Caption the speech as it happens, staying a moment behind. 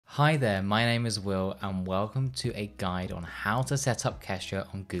Hi there, my name is Will and welcome to a guide on how to set up Kestra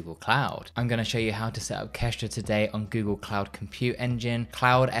on Google Cloud. I'm going to show you how to set up Kestra today on Google Cloud Compute Engine,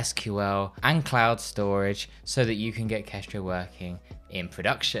 Cloud SQL and Cloud Storage so that you can get Kestra working in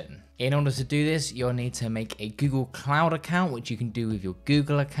production. In order to do this, you'll need to make a Google Cloud account, which you can do with your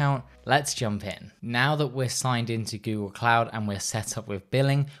Google account. Let's jump in. Now that we're signed into Google Cloud and we're set up with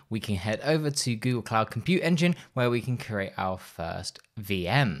billing, we can head over to Google Cloud Compute Engine where we can create our first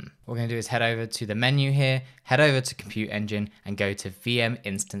VM. What we're going to do is head over to the menu here, head over to Compute Engine and go to VM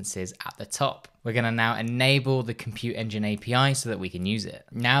instances at the top. We're going to now enable the Compute Engine API so that we can use it.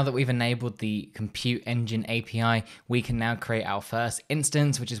 Now that we've enabled the Compute Engine API, we can now create our first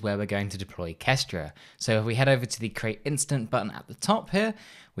instance, which is where we're going to deploy Kestra. So if we head over to the Create Instant button at the top here,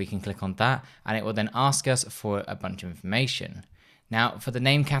 we can click on that and it will then ask us for a bunch of information. Now, for the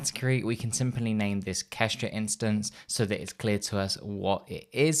name category, we can simply name this Kestra instance so that it's clear to us what it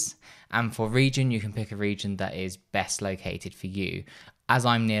is. And for region, you can pick a region that is best located for you. As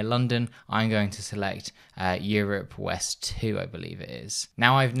I'm near London, I'm going to select Europe West 2, I believe it is.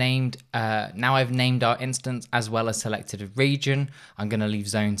 Now I've named our instance as well as selected a region. I'm going to leave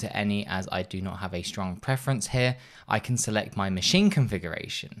zone to any as I do not have a strong preference here. I can select my machine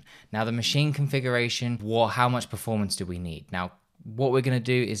configuration. Now the machine configuration, how much performance do we need? Now, what we're going to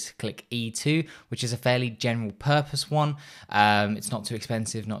do is click E2, which is a fairly general purpose one. It's not too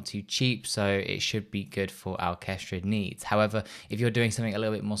expensive, not too cheap, so it should be good for our Kestra needs. However, if you're doing something a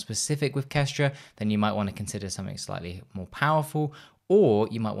little bit more specific with Kestra, then you might want to consider something slightly more powerful, or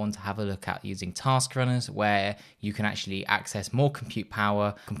you might want to have a look at using task runners where you can actually access more compute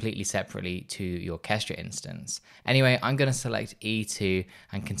power completely separately to your Kestra instance. Anyway, I'm going to select E2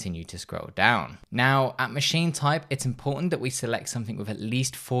 and continue to scroll down. Now at machine type, it's important that we select something with at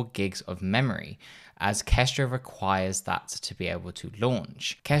least 4 gigs of memory, as Kestra requires that to be able to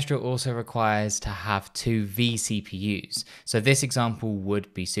launch. Kestra also requires to have 2 vCPUs, so this example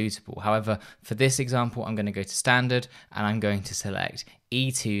would be suitable. However, for this example, I'm going to go to standard and I'm going to select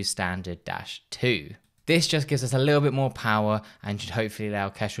E2 standard-2. This just gives us a little bit more power and should hopefully allow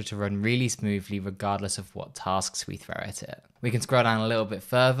Kestra to run really smoothly regardless of what tasks we throw at it. We can scroll down a little bit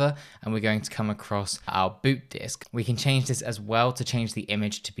further and we're going to come across our boot disk. We can change this as well to change the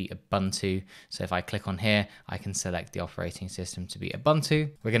image to be Ubuntu. So if I click on here, I can select the operating system to be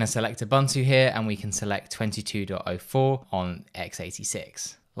Ubuntu. We're going to select Ubuntu here and we can select 22.04 on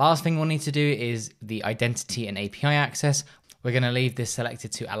x86. Last thing we'll need to do is the identity and API access. We're going to leave this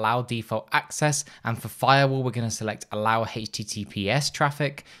selected to allow default access, and for firewall, we're going to select allow HTTPS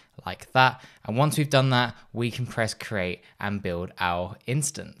traffic like that. And once we've done that, we can press create and build our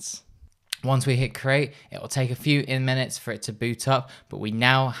instance. Once we hit create, it will take a few minutes for it to boot up, but we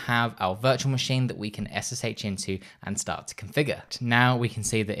now have our virtual machine that we can SSH into and start to configure. Now we can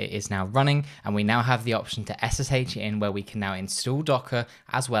see that it is now running, and we now have the option to SSH in where we can now install Docker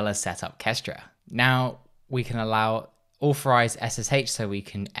as well as set up Kestra. Now we can allow authorize SSH so we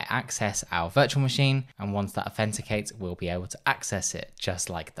can access our virtual machine, and once that authenticates, we'll be able to access it just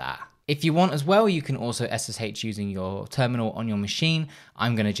like that. If you want as well, you can also SSH using your terminal on your machine.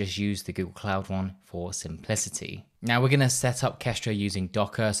 I'm going to just use the Google Cloud one for simplicity. Now we're going to set up Kestra using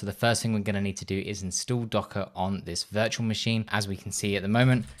Docker. So the first thing we're going to need to do is install Docker on this virtual machine. As we can see at the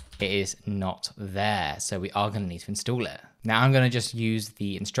moment, it is not there. So we are going to need to install it. Now I'm going to just use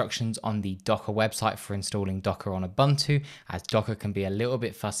the instructions on the Docker website for installing Docker on Ubuntu, as Docker can be a little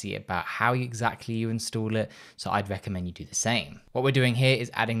bit fussy about how exactly you install it, so I'd recommend you do the same. What we're doing here is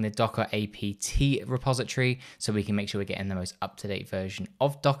adding the Docker apt repository so we can make sure we're getting the most up-to-date version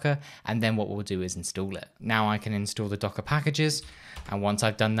of Docker, and then what we'll do is install it. Now I can install the Docker packages, and once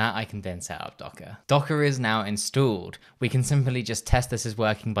I've done that, I can then set up Docker. Docker is now installed. We can simply just test this is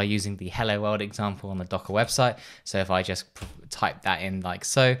working by using the Hello World example on the Docker website. So if I just type that in like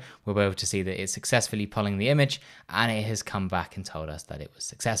so, we'll be able to see that it's successfully pulling the image and it has come back and told us that it was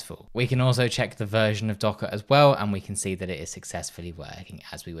successful. We can also check the version of Docker as well, and we can see that it is successfully working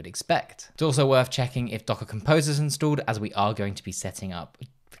as we would expect. It's also worth checking if Docker Compose is installed, as we are going to be setting up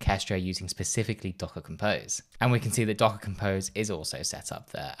Kestra using specifically Docker Compose. And we can see that Docker Compose is also set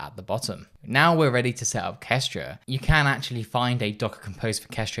up there at the bottom. Now we're ready to set up Kestra. You can actually find a Docker Compose for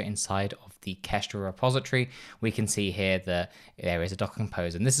Kestra inside of the Kestra repository. We can see here that there is a Docker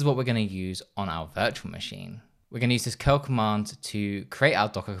Compose, and this is what we're going to use on our virtual machine. We're going to use this curl command to create our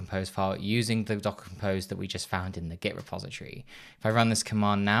Docker Compose file using the Docker Compose that we just found in the Git repository. If I run this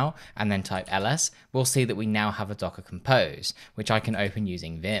command now and then type ls, we'll see that we now have a Docker Compose, which I can open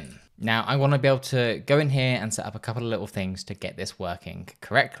using Vim. Now I want to be able to go in here and set up a couple of little things to get this working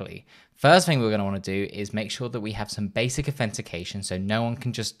correctly. First thing we're going to want to do is make sure that we have some basic authentication so no one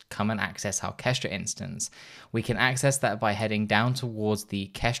can just come and access our Kestra instance. We can access that by heading down towards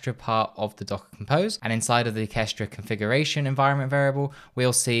the Kestra part of the Docker Compose, and inside of the Kestra configuration environment variable,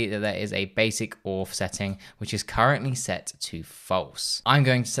 we'll see that there is a basic auth setting, which is currently set to false. I'm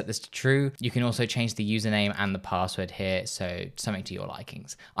going to set this to true. You can also change the username and the password here, so something to your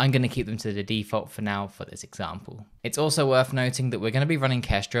likings. I'm going to keep them to the default for now for this example. It's also worth noting that we're going to be running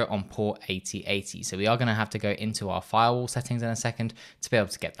Kestra on port 8080, so we are going to have to go into our firewall settings in a second to be able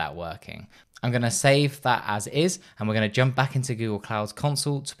to get that working. I'm going to save that as is, and we're going to jump back into Google Cloud's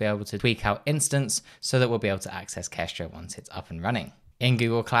console to be able to tweak our instance so that we'll be able to access Kestra once it's up and running. In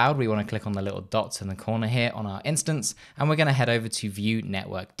Google Cloud, we want to click on the little dots in the corner here on our instance, and we're going to head over to View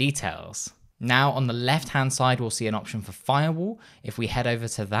Network Details. Now on the left-hand side, we'll see an option for firewall. If we head over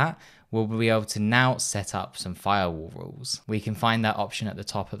to that, we'll be able to now set up some firewall rules. We can find that option at the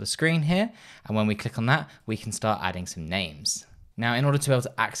top of the screen here, and when we click on that, we can start adding some names. Now, in order to be able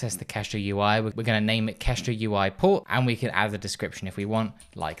to access the Kestra UI, we're going to name it Kestra UI port, and we can add a description if we want,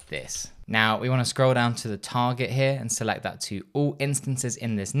 like this. Now, we want to scroll down to the target here and select that to all instances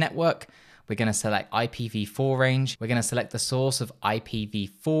in this network. We're going to select IPv4 range. We're going to select the source of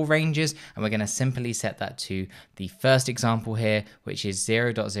IPv4 ranges, and we're going to simply set that to the first example here, which is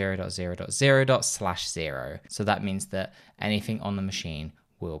 0.0.0.0.0/0. So that means that anything on the machine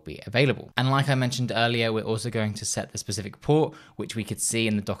will be available. And like I mentioned earlier, we're also going to set the specific port, which we could see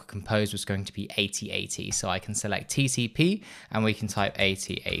in the Docker Compose was going to be 8080. So I can select TCP and we can type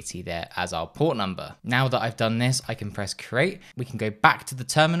 8080 there as our port number. Now that I've done this, I can press create. We can go back to the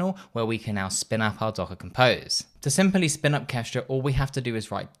terminal where we can now spin up our Docker Compose. To simply spin up Kestra, all we have to do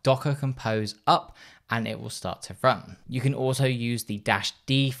is write Docker Compose up and it will start to run. You can also use the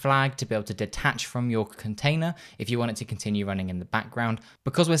 -D flag to be able to detach from your container if you want it to continue running in the background.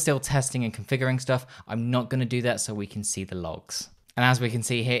 Because we're still testing and configuring stuff, I'm not going to do that so we can see the logs. And as we can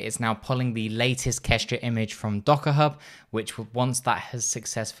see here, it's now pulling the latest Kestra image from Docker Hub, which once that has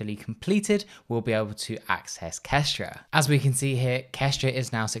successfully completed, we'll be able to access Kestra. As we can see here, Kestra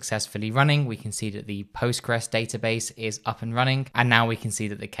is now successfully running. We can see that the Postgres database is up and running, and now we can see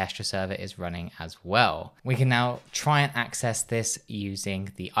that the Kestra server is running as well. We can now try and access this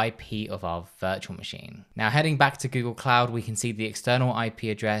using the IP of our virtual machine. Now heading back to Google Cloud, we can see the external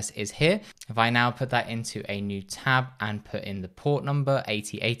IP address is here. If I now put that into a new tab and put in the port number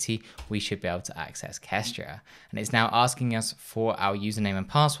 8080, we should be able to access Kestra. And it's now asking us for our username and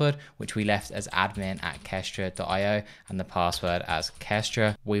password, which we left as admin@kestra.io, and the password as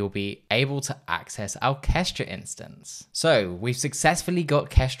Kestra. We will be able to access our Kestra instance. So we've successfully got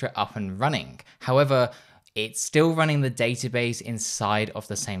Kestra up and running. However, it's still running the database inside of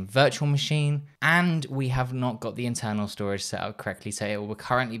the same virtual machine, and we have not got the internal storage set up correctly, so it will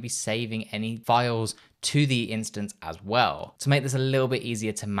currently be saving any files to the instance as well. To make this a little bit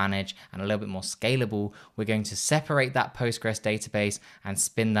easier to manage and a little bit more scalable, we're going to separate that Postgres database and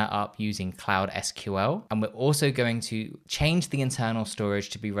spin that up using Cloud SQL. And we're also going to change the internal storage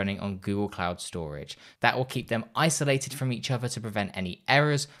to be running on Google Cloud Storage. That will keep them isolated from each other to prevent any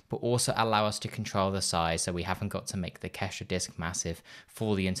errors, but also allow us to control the size so we haven't got to make the Kestra disk massive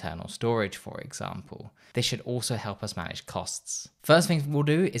for the internal storage, for example. This should also help us manage costs. First thing we'll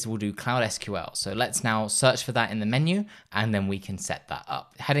do is we'll do Cloud SQL. So let's now search for that in the menu, and then we can set that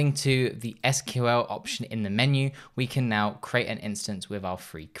up. Heading to the SQL option in the menu, we can now create an instance with our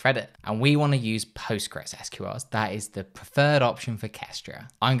free credit. And we want to use Postgres SQL. That is the preferred option for Kestra.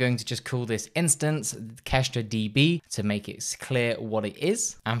 I'm going to just call this instance Kestra DB to make it clear what it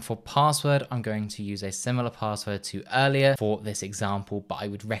is. And for password, I'm going to use a similar password to earlier for this example, but I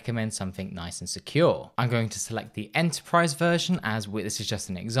would recommend something nice and secure. I'm going to select the enterprise version, as this is just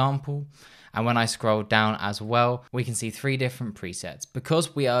an example. And when I scroll down as well, we can see 3 different presets.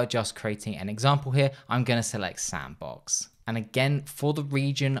 Because we are just creating an example here, I'm going to select Sandbox. And again, for the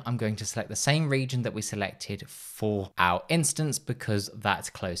region, I'm going to select the same region that we selected for our instance because that's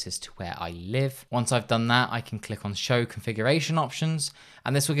closest to where I live. Once I've done that, I can click on Show Configuration Options,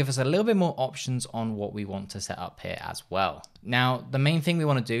 and this will give us a little bit more options on what we want to set up here as well. Now, the main thing we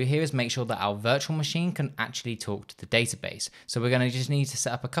want to do here is make sure that our virtual machine can actually talk to the database. So we're going to just need to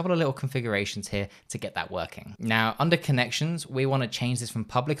set up a couple of little configurations here to get that working. Now, under connections, we want to change this from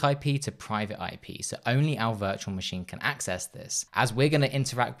public IP to private IP, so only our virtual machine can access this. As we're going to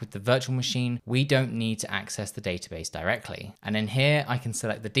interact with the virtual machine, we don't need to access the database directly. And in here, I can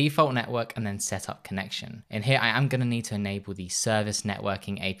select the default network and then set up connection. In here, I am going to need to enable the service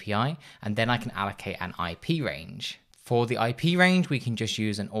networking API, and then I can allocate an IP range. For the IP range, we can just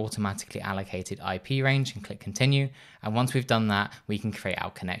use an automatically allocated IP range and click continue. And once we've done that, we can create our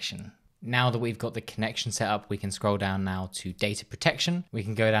connection. Now that we've got the connection set up, we can scroll down now to data protection. We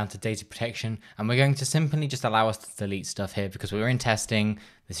can go down to data protection and we're going to simply just allow us to delete stuff here because we're in testing.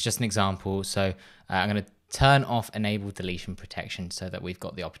 This is just an example. So I'm going to turn off enable deletion protection so that we've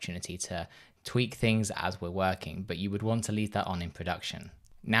got the opportunity to tweak things as we're working, but you would want to leave that on in production.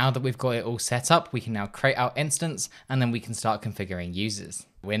 Now that we've got it all set up, we can now create our instance and then we can start configuring users.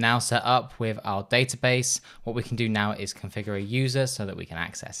 We're now set up with our database. What we can do now is configure a user so that we can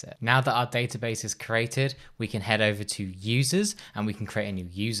access it. Now that our database is created, we can head over to users and we can create a new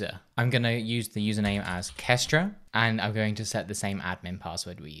user. I'm going to use the username as Kestra and I'm going to set the same admin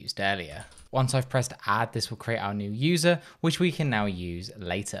password we used earlier. Once I've pressed add, this will create our new user, which we can now use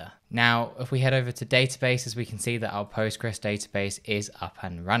later. Now, if we head over to databases, we can see that our Postgres database is up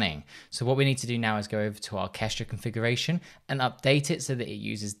and running. So what we need to do now is go over to our Kestra configuration and update it so that it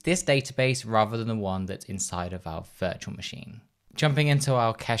uses this database rather than the one that's inside of our virtual machine. Jumping into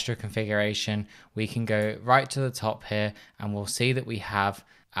our Kestra configuration, we can go right to the top here and we'll see that we have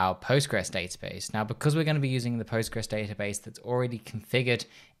our Postgres database. Now, because we're going to be using the Postgres database that's already configured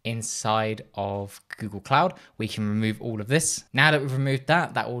inside of Google Cloud, we can remove all of this. Now that we've removed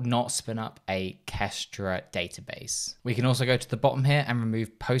that, that will not spin up a Kestra database. We can also go to the bottom here and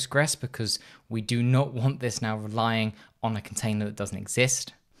remove Postgres because we do not want this now relying on a container that doesn't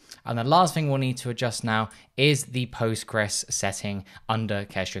exist. And the last thing we'll need to adjust now is the Postgres setting under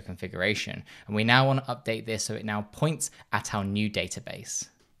Kestra configuration. And we now want to update this so it now points at our new database.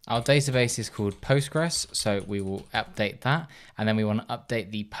 Our database is called Postgres, so we will update that. And then we want to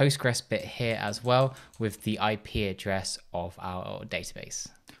update the Postgres bit here as well with the IP address of our database.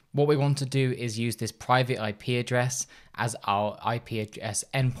 What we want to do is use this private IP address as our IP address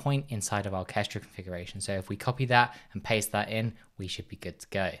endpoint inside of our Kestra configuration. So if we copy that and paste that in, we should be good to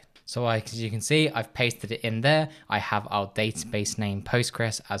go. So as you can see, I've pasted it in there. I have our database name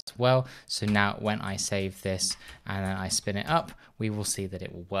Postgres as well. So now when I save this and then I spin it up, we will see that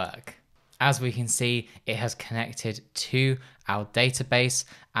it will work. As we can see, it has connected to our database,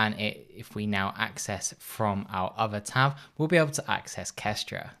 and if we now access from our other tab, we'll be able to access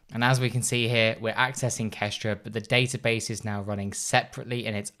Kestra. And as we can see here, we're accessing Kestra, but the database is now running separately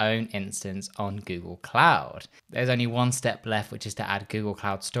in its own instance on Google Cloud. There's only one step left, which is to add Google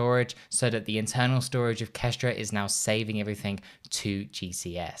Cloud Storage so that the internal storage of Kestra is now saving everything to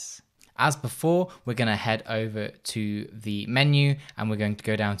GCS. As before, we're going to head over to the menu and we're going to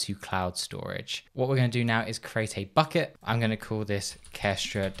go down to cloud storage. What we're going to do now is create a bucket. I'm going to call this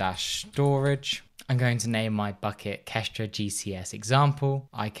Kestra-storage. I'm going to name my bucket Kestra GCS example.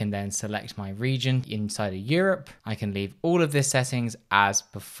 I can then select my region inside of Europe. I can leave all of the settings as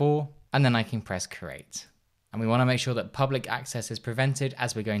before, and then I can press create. And we want to make sure that public access is prevented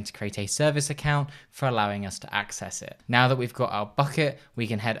as we're going to create a service account for allowing us to access it. Now that we've got our bucket, we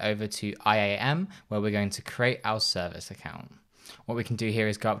can head over to IAM where we're going to create our service account. What we can do here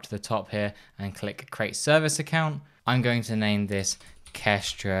is go up to the top here and click create service account. I'm going to name this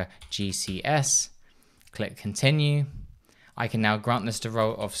Kestra GCS, click continue. I can now grant this the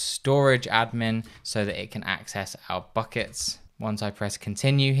role of storage admin so that it can access our buckets. Once I press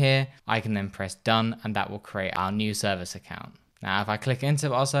continue here, I can then press done and that will create our new service account. Now, if I click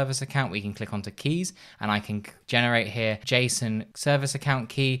into our service account, we can click onto keys and I can generate here JSON service account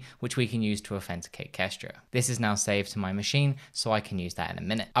key, which we can use to authenticate Kestra. This is now saved to my machine, so I can use that in a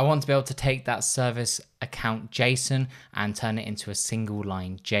minute. I want to be able to take that service account JSON and turn it into a single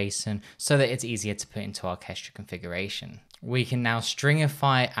line JSON so that it's easier to put into our Kestra configuration. We can now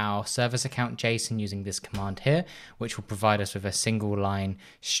stringify our service account JSON using this command here, which will provide us with a single line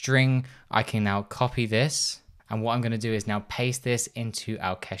string. I can now copy this, and what I'm going to do is now paste this into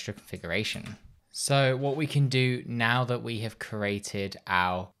our Kestra configuration. So what we can do now that we have created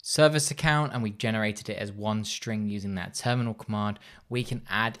our service account and we generated it as one string using that terminal command, we can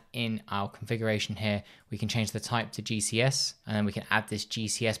add in our configuration here. We can change the type to GCS, and then we can add this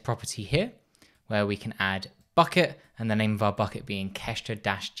GCS property here where we can add bucket and the name of our bucket being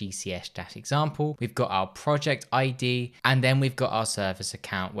Kestra-GCS-example. We've got our project ID and then we've got our service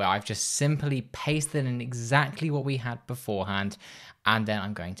account where I've just simply pasted in exactly what we had beforehand, and then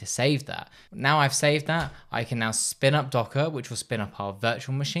I'm going to save that. Now I've saved that, I can now spin up Docker, which will spin up our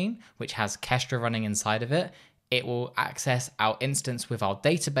virtual machine, which has Kestra running inside of it. It will access our instance with our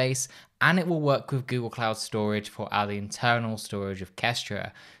database, and it will work with Google Cloud Storage for our internal storage of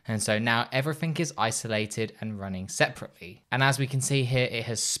Kestra. And so now everything is isolated and running separately. And as we can see here, it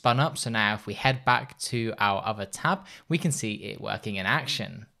has spun up. So now if we head back to our other tab, we can see it working in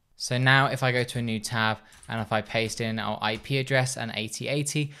action. So now if I go to a new tab and if I paste in our IP address and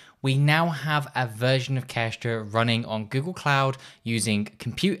 8080, we now have a version of Kestra running on Google Cloud using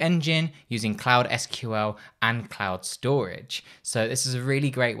Compute Engine, using Cloud SQL and cloud storage. So this is a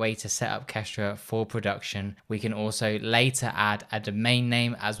really great way to set up Kestra for production. We can also later add a domain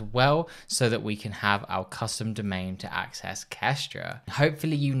name as well so that we can have our custom domain to access Kestra.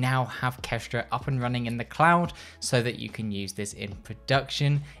 Hopefully you now have Kestra up and running in the cloud so that you can use this in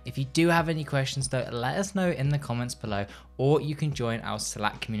production. If you do have any questions though, let us know in the comments below, or you can join our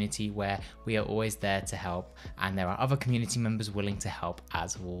Slack community where we are always there to help, and there are other community members willing to help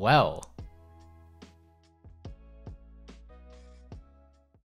as well.